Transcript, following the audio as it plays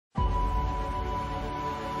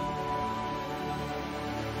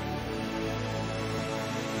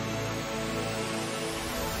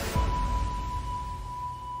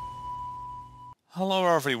Hello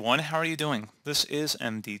everyone, how are you doing? This is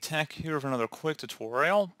MD Tech here with another quick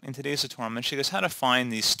tutorial. In today's tutorial, I'm going to show you guys how to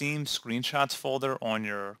find the Steam screenshots folder on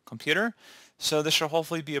your computer. So this should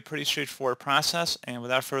hopefully be a pretty straightforward process, and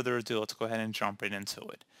without further ado, let's go ahead and jump right into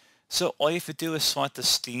it. So all you have to do is select the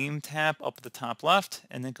Steam tab up at the top left,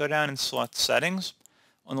 and then go down and select Settings.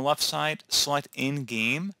 On the left side, select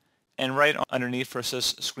In-Game, and right underneath where it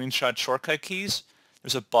says Screenshot Shortcut Keys,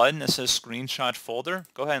 there's a button that says Screenshot Folder.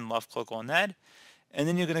 Go ahead and left click on that. And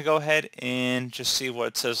then you're going to go ahead and just see what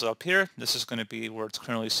it says up here. This is going to be where it's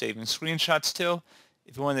currently saving screenshots to.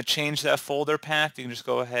 If you want to change that folder path, you can just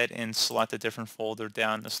go ahead and select a different folder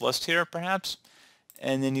down this list here, perhaps.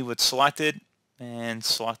 And then you would select it and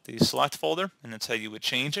select the select folder, and that's how you would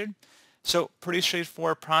change it. So pretty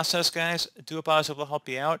straightforward process, guys. I do hope I was able to help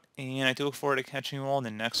you out, and I do look forward to catching you all in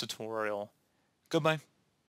the next tutorial. Goodbye.